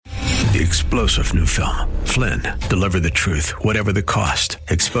The explosive new film, Flynn, deliver the truth, whatever the cost.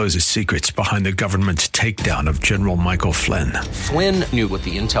 Exposes secrets behind the government's takedown of General Michael Flynn. Flynn knew what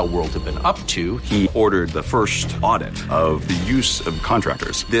the intel world had been up to. He ordered the first audit of the use of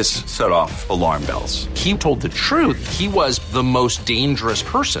contractors. This set off alarm bells. He told the truth. He was the most dangerous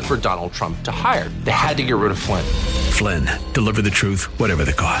person for Donald Trump to hire. They had to get rid of Flynn. Flynn, deliver the truth, whatever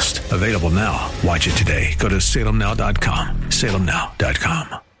the cost. Available now. Watch it today. Go to salemnow.com.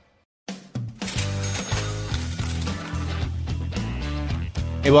 salemnow.com.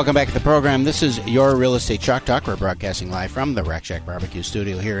 Hey, welcome back to the program. This is your Real Estate Chalk Talk. We're broadcasting live from the Rack Shack Barbecue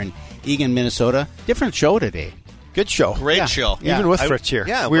Studio here in Eagan, Minnesota. Different show today. Good show. Great show. Yeah. Even with Fritz here.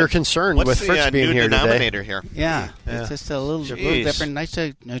 Yeah, we were concerned with Fritz being here today. What's the denominator here? Yeah, it's just a little different. Nice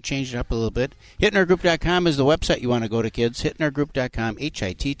to change it up a little bit. HittnerGroup.com is the website you want to go to, kids. HittnerGroup.com,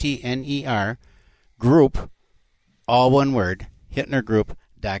 HITTNER, group, all one word,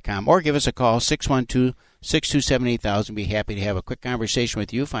 HittnerGroup.com. Or give us a call, 612-627-8000. Be happy to have a quick conversation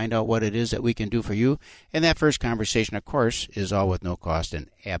with you, find out what it is that we can do for you. And that first conversation, of course, is all with no cost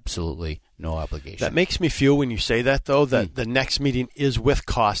and absolutely no obligation. That makes me feel when you say that, though, that the next meeting is with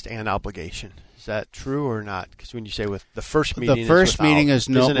cost and obligation. Is that true or not? Because when you say with the first meeting, the first meeting is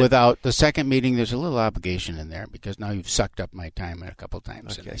without. It? The second meeting, there's a little obligation in there because now you've sucked up my time a couple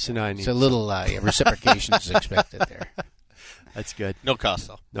times. Okay, so now I need a little reciprocation is expected there. That's good. No cost,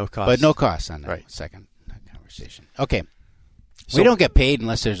 though. No cost. But no cost on that second conversation. Okay. So, we don't get paid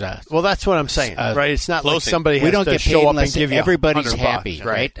unless there's a... Well, that's what I'm saying, right? It's not like somebody has to show up and give you everybody's $100, happy,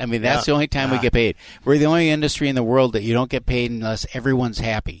 right? I mean, that's the only time we get paid. We're the only industry in the world that you don't get paid unless everyone's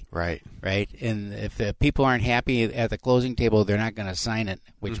happy. Right. Right? And if the people aren't happy at the closing table, they're not going to sign it,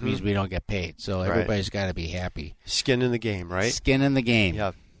 which means we don't get paid. So everybody's got to be happy. Skin in the game, right? Skin in the game.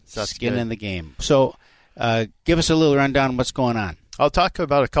 Yeah. Skin in the game. So give us a little rundown on what's going on. I'll talk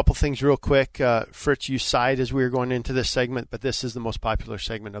about a couple things real quick. Fritz, you sighed as we were going into this segment, but this is the most popular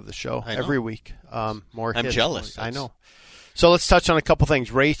segment of the show every week. I'm jealous. I know. So let's touch on a couple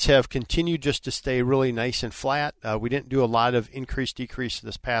things. Rates have continued just to stay really nice and flat. We didn't do a lot of increase, decrease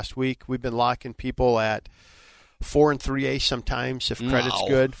this past week. We've been locking people at 4 3/8 sometimes if credit's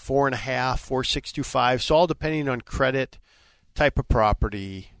good, 4.5, 4.625. So all depending on credit, type of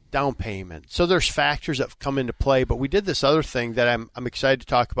property, down payment. So there's factors that come into play, but we did this other thing that I'm excited to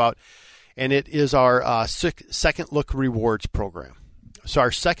talk about, and it is our Second Look Rewards program. So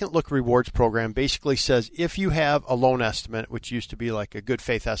our Second Look Rewards program basically says if you have a loan estimate, which used to be like a good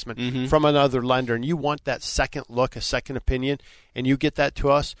faith estimate from another lender, and you want that second look, a second opinion, and you get that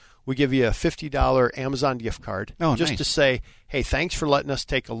to us, we give you a $50 Amazon gift card just to say, hey, thanks for letting us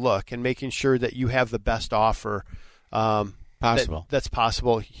take a look and making sure that you have the best offer that's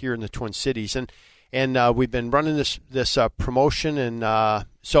possible here in the Twin Cities. And we've been running this promotion, and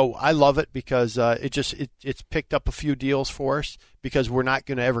so I love it because it's picked up a few deals for us because we're not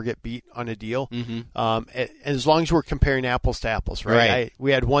going to ever get beat on a deal. As long as we're comparing apples to apples, right?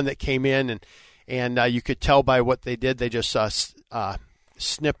 We had one that came in, and you could tell by what they did. They just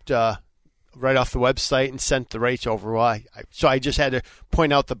snipped right off the website and sent the rates over. So I just had to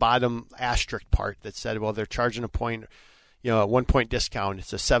point out the bottom asterisk part that said, well, they're charging a 1 point discount.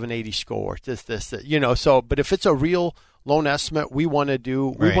 It's a 780 score. This. So, but if it's a real loan estimate, we want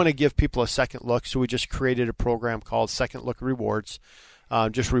to give people a second look. So we just created a program called Second Look Rewards,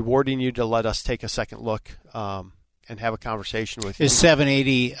 just rewarding you to let us take a second look and have a conversation with you. Is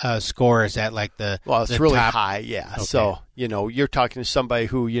 780 score, is that like the Well, it's the really top? high, yeah. Okay. So, you're talking to somebody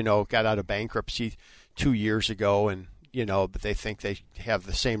who, got out of bankruptcy 2 years ago and, but they think they have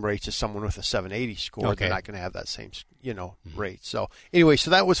the same rates as someone with a 780 score. Okay. They're not going to have that same, rate. So anyway, so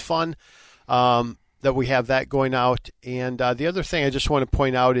that was fun that we have that going out. And the other thing I just want to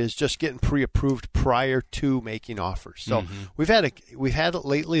point out is just getting pre-approved prior to making offers. So we've had it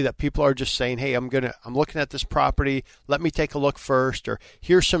lately that people are just saying, hey, I'm looking at this property. Let me take a look first, or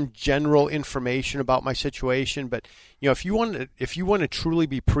here's some general information about my situation. But if you want to truly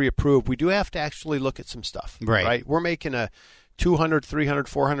be pre-approved, we do have to actually look at some stuff. Right? We're making a $200,000,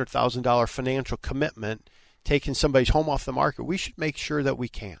 $300,000, $400,000 financial commitment, taking somebody's home off the market. We should make sure that we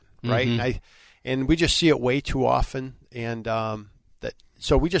can, right? And we just see it way too often, and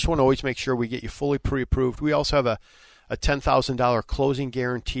so we just want to always make sure we get you fully pre-approved. We also have a $10,000 closing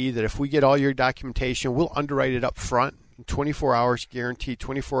guarantee that if we get all your documentation, we'll underwrite it up front, 24 hours guaranteed,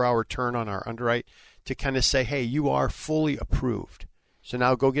 24-hour turn on our underwrite to kind of say, hey, you are fully approved. So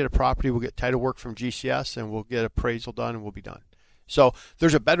now go get a property, we'll get title work from GCS, and we'll get appraisal done, and we'll be done. So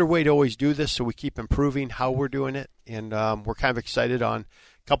there's a better way to always do this, so we keep improving how we're doing it, and we're kind of excited on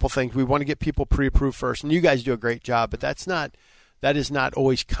a couple things. We want to get people pre-approved first, and you guys do a great job, but that's not that is not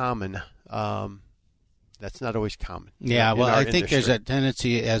always common. That's not always common. Yeah, well, I think there's a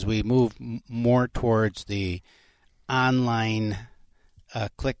tendency as we move more towards the online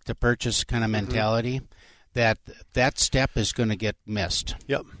click-to-purchase kind of mentality that step is going to get missed.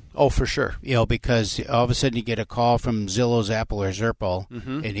 Yep. Oh, for sure. Because all of a sudden you get a call from Zillow, Zappel, or Zerpel,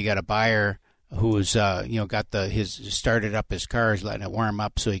 and you got a buyer who's got started up his car, is letting it warm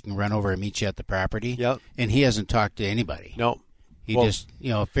up so he can run over and meet you at the property. Yep. And he hasn't talked to anybody. No. He just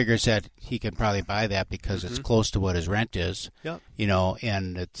figures that he can probably buy that because it's close to what his rent is. Yep.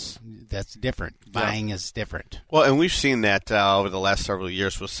 And that's different. Buying is different. Well, and we've seen that over the last several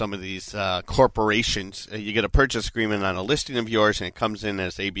years with some of these corporations. You get a purchase agreement on a listing of yours, and it comes in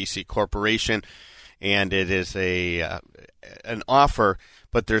as ABC Corporation, and it is an offer,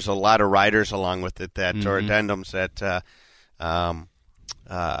 but there's a lot of riders along with it that or addendums that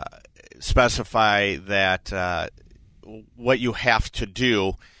specify that what you have to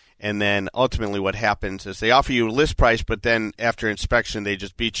do, and then ultimately what happens is they offer you a list price, but then after inspection they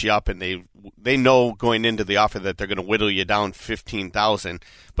just beat you up, and they know going into the offer that they're going to whittle you down $15,000,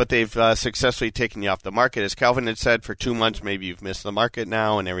 but they've successfully taken you off the market. As Calvin had said, for 2 months maybe you've missed the market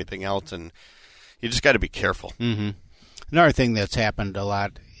now and everything else, and you just got to be careful. Another thing that's happened a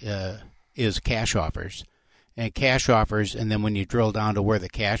lot is cash offers, and then when you drill down to where the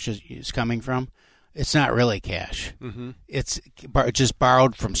cash is coming from, it's not really cash. It's just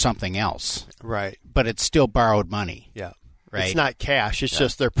borrowed from something else. Right. But it's still borrowed money. Yeah. Right. It's not cash. It's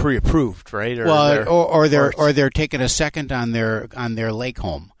just they're pre-approved, right? Or they're taking a second on their lake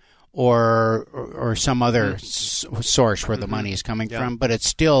home, or some other source where the money is coming from. But it's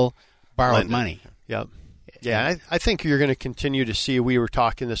still borrowed money. Yep. Yeah, I think you're going to continue to see. We were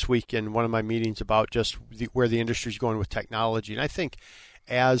talking this week in one of my meetings about just where the industry is going with technology, and I think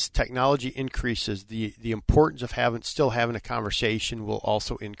as technology increases, the importance of still having a conversation will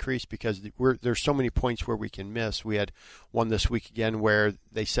also increase, because there's so many points where we can miss. We had one this week again where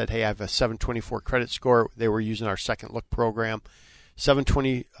they said, hey, I have a 724 credit score. They were using our Second Look program.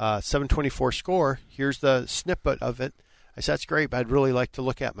 724 score, here's the snippet of it. I said, that's great, but I'd really like to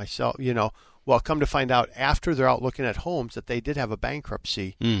look at myself, Well, come to find out after they're out looking at homes that they did have a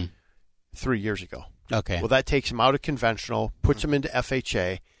bankruptcy 3 years ago. Okay. Well, that takes them out of conventional, puts them into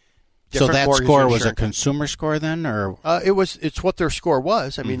FHA. So that score was a consumer score then, or it's what their score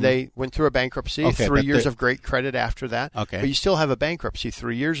was. I mean, they went through a bankruptcy, 3 years of great credit after that. Okay. But you still have a bankruptcy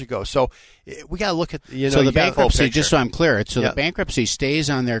 3 years ago. So we got to look at So the bankruptcy, just so I'm clear, the bankruptcy stays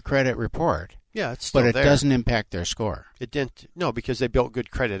on their credit report. Yeah, it's still but it there. Doesn't impact their score. It didn't. No, because they built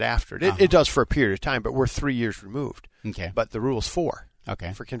good credit after it. It does for a period of time, but we're 3 years removed. Okay. But the rule's 4.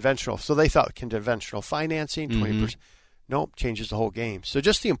 Okay. For conventional. So they thought conventional financing, 20%. Nope, changes the whole game. So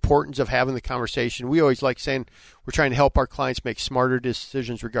just the importance of having the conversation. We always like saying we're trying to help our clients make smarter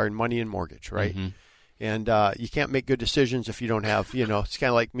decisions regarding money and mortgage, right? And you can't make good decisions if you don't have, it's kind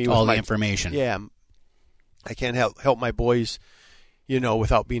of like me with all the information. Yeah. I can't help my boys,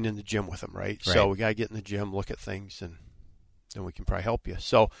 without being in the gym with them, right? So we got to get in the gym, look at things, and then we can probably help you.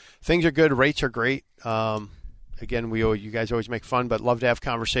 So things are good. Rates are great. Again, you guys always make fun, but love to have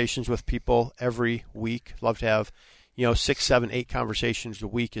conversations with people every week. Love to have, 6, 7, 8 conversations a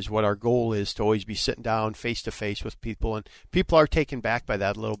week is what our goal is, to always be sitting down face-to-face with people. And people are taken back by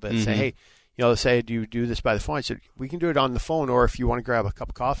that a little bit. Say, hey, they say, do you do this by the phone? I said, we can do it on the phone, or if you want to grab a cup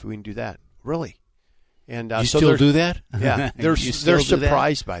of coffee, we can do that. Really? And you still do that? Yeah. They're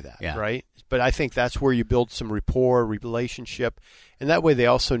surprised by that, right? But I think that's where you build some rapport, relationship, and that way they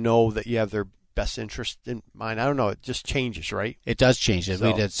also know that you have their best interest in mind. I don't know. It just changes, right? It does change. So,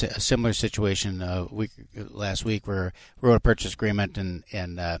 we did a similar situation last week where we wrote a purchase agreement, and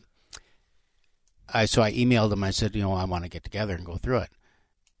I emailed them. I said, I want to get together and go through it.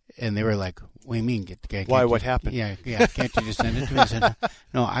 And they were like, what do you mean get together? Why? What happened? Yeah. Can't you just send it to me? I said,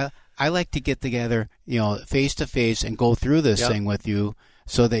 no, I like to get together, face to face and go through this thing with you,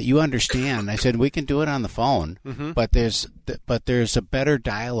 so that you understand. I said, we can do it on the phone, but there's a better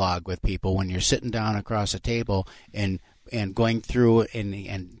dialogue with people when you're sitting down across a table and going through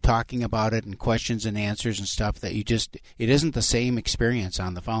and talking about it and questions and answers and stuff, that it isn't the same experience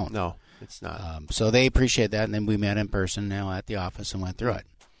on the phone. No, it's not. So they appreciate that, and then we met in person now at the office and went through it.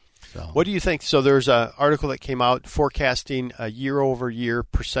 So. What do you think? So there's an article that came out forecasting a year-over-year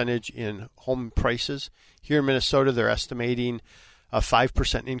percentage in home prices. Here in Minnesota, they're estimating a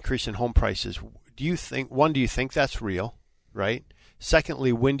 5% increase in home prices. Do you think that's real, right?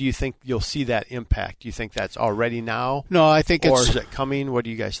 Secondly, when do you think you'll see that impact? Do you think that's already now? No, I think or is it coming? What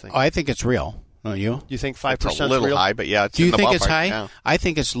do you guys think? I think it's real. Don't you? You think 5% It's a little real? high, but yeah, it's Do you in the think it's ballpark. high? Yeah. I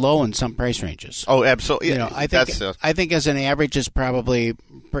think it's low in some price ranges. Oh, absolutely. You know, I think as an average, it's probably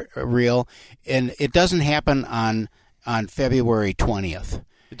real, and it doesn't happen on February 20th.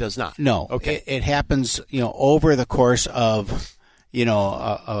 It does not. No. Okay. It happens, over the course of,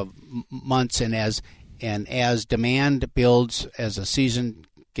 of months, and as demand builds, as the season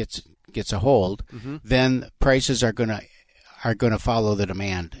gets a hold, then prices are going to follow the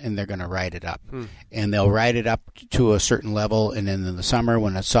demand, and they're going to ride it up. And they'll ride it up to a certain level, and then in the summer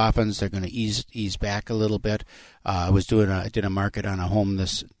when it softens, they're going to ease back a little bit. I did a market on a home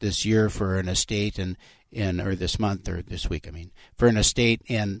this year for an estate, or this month or this week, for an estate,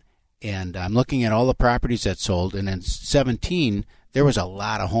 and I'm looking at all the properties that sold, and in 17 there was a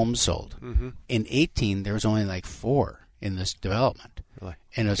lot of homes sold. In 18 there was only like 4 in this development. Really?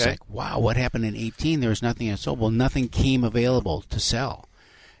 And it's like, wow, what happened in 18? There was nothing that sold. Well, nothing came available to sell.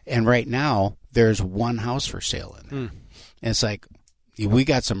 And right now, there's one house for sale in there. And it's like, we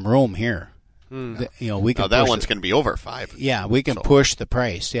got some room here. We can. That one's going to be over 5. Yeah, we can push the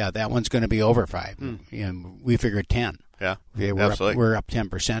price. Yeah, that one's going to be over 5. We figured 10. Yeah, absolutely. We're up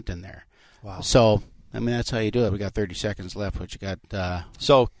 10% in there. Wow. So, that's how you do it. We got 30 seconds left. What you got?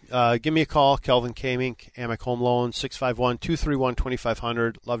 So, give me a call, Kelvin Kamink, Amic Home Loans,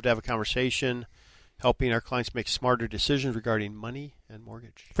 651-231-2500. Love to have a conversation, helping our clients make smarter decisions regarding money and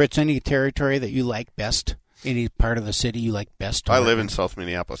mortgage. Fritz, any territory that you like best? Any part of the city you like best? I live in South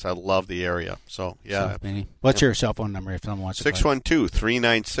Minneapolis. I love the area. So, yeah. What's your cell phone number if someone wants to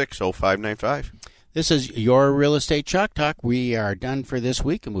 612-396-0595. This is your Real Estate Chalk Talk. We are done for this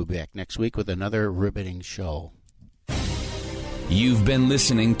week, and we'll be back next week with another riveting show. You've been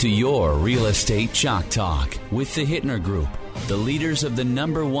listening to Your Real Estate Chalk Talk with the Hittner Group, the leaders of the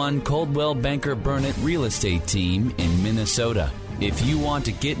 #1 Coldwell Banker Burnett real estate team in Minnesota. If you want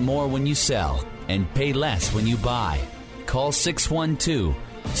to get more when you sell and pay less when you buy, call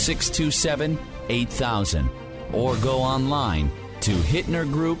 612-627-8000 or go online to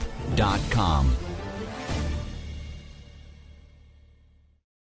hittnergroup.com.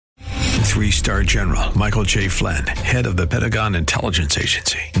 3-star General Michael J. Flynn, head of the Pentagon Intelligence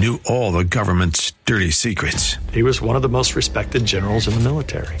Agency, knew all the government's dirty secrets. He was one of the most respected generals in the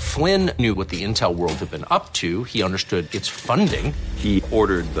military. Flynn knew what the intel world had been up to. He understood its funding. He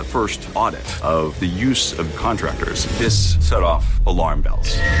ordered the first audit of the use of contractors. This set off alarm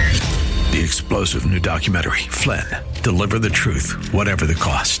bells. The explosive new documentary, Flynn, Deliver the Truth, Whatever the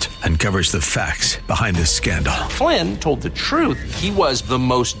Cost, uncovers the facts behind this scandal. Flynn told the truth. He was the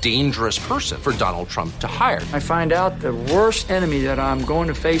most dangerous person for Donald Trump to hire. I find out the worst enemy that I'm going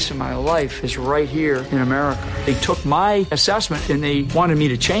to face in my life is right here in America. They took my assessment and they wanted me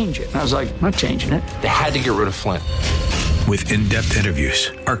to change it. And I was like, I'm not changing it. They had to get rid of Flynn. With in-depth interviews,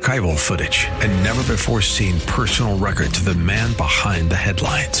 archival footage, and never-before-seen personal records of the man behind the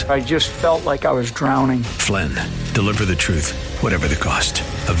headlines. I just felt like I was drowning. Flynn, Deliver the Truth, Whatever the Cost.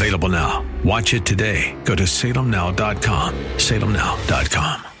 Available now. Watch it today. Go to salemnow.com.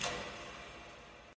 salemnow.com.